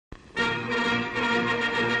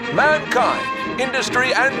Mankind,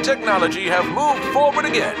 industry, and technology have moved forward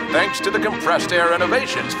again thanks to the compressed air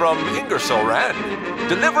innovations from Ingersoll Rand,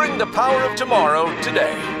 delivering the power of tomorrow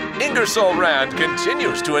today. Ingersoll Rand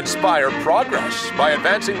continues to inspire progress by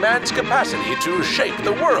advancing man's capacity to shape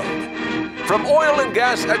the world. From oil and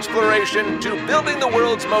gas exploration to building the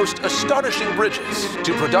world's most astonishing bridges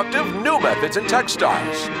to productive new methods in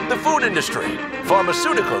textiles, the food industry,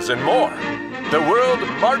 pharmaceuticals, and more, the world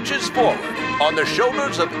marches forward on the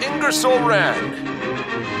shoulders of Ingersoll Rand.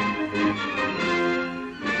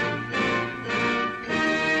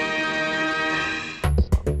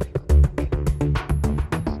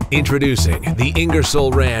 Introducing the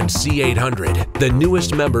Ingersoll Rand C800, the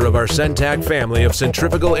newest member of our Centac family of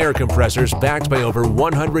centrifugal air compressors backed by over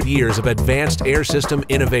 100 years of advanced air system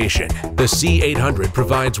innovation. The C800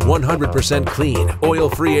 provides 100% clean,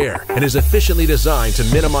 oil-free air and is efficiently designed to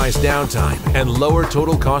minimize downtime and lower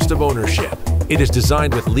total cost of ownership. It is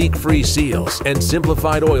designed with leak-free seals and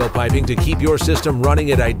simplified oil piping to keep your system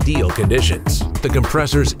running at ideal conditions. The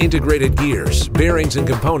compressor's integrated gears, bearings, and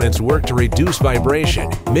components work to reduce vibration,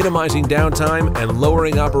 minimizing downtime and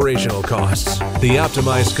lowering operational costs. The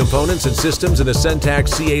optimized components and systems in the Centac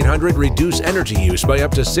C800 reduce energy use by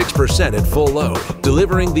up to 6% at full load,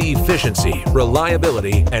 delivering the efficiency,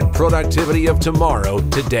 reliability, and productivity of tomorrow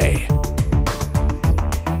today.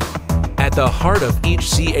 At the heart of each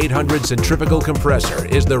C800 centrifugal compressor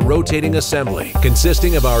is the rotating assembly,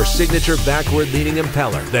 consisting of our signature backward-leaning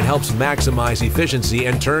impeller that helps maximize efficiency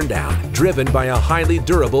and turndown, driven by a highly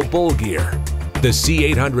durable bowl gear. The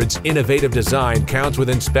C800's innovative design counts with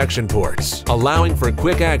inspection ports, allowing for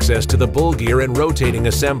quick access to the bowl gear and rotating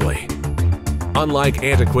assembly. Unlike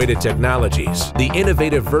antiquated technologies, the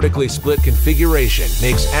innovative vertically split configuration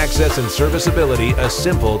makes access and serviceability a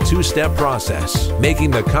simple two-step process,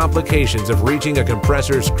 making the complications of reaching a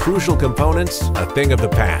compressor's crucial components a thing of the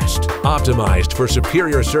past. Optimized for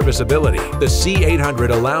superior serviceability, the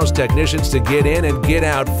C800 allows technicians to get in and get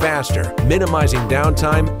out faster, minimizing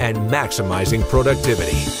downtime and maximizing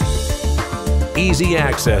productivity. Easy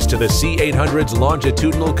access to the C800's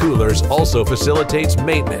longitudinal coolers also facilitates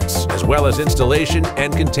maintenance, as well as installation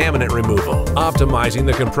and contaminant removal, optimizing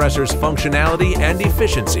the compressor's functionality and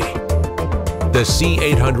efficiency. The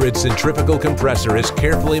C800 centrifugal compressor is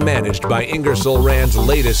carefully managed by Ingersoll Rand's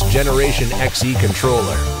latest Generation XE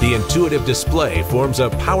controller. The intuitive display forms a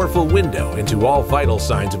powerful window into all vital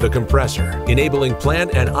signs of the compressor, enabling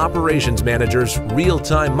plant and operations managers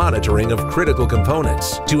real-time monitoring of critical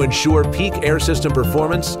components to ensure peak air system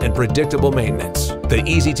performance and predictable maintenance. The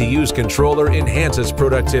easy-to-use controller enhances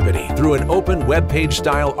productivity through an open web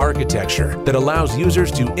page-style architecture that allows users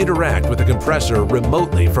to interact with the compressor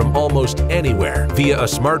remotely from almost anywhere via a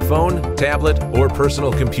smartphone, tablet, or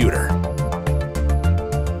personal computer.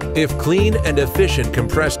 If clean and efficient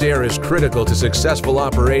compressed air is critical to successful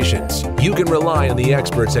operations, you can rely on the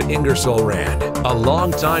experts at Ingersoll Rand, a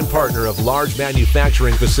longtime partner of large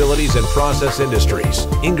manufacturing facilities and process industries.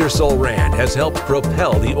 Ingersoll Rand has helped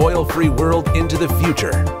propel the oil-free world into the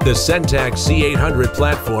future. The Centac C800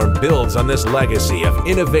 platform builds on this legacy of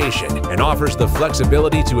innovation and offers the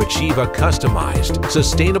flexibility to achieve a customized,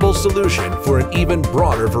 sustainable solution for an even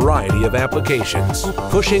broader variety of applications.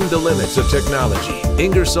 Pushing the limits of technology,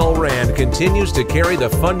 Ingersoll Rand continues to carry the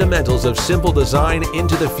fundamentals of simple design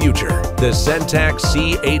into the future. The Centac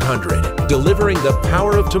C800, delivering the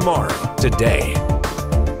power of tomorrow today.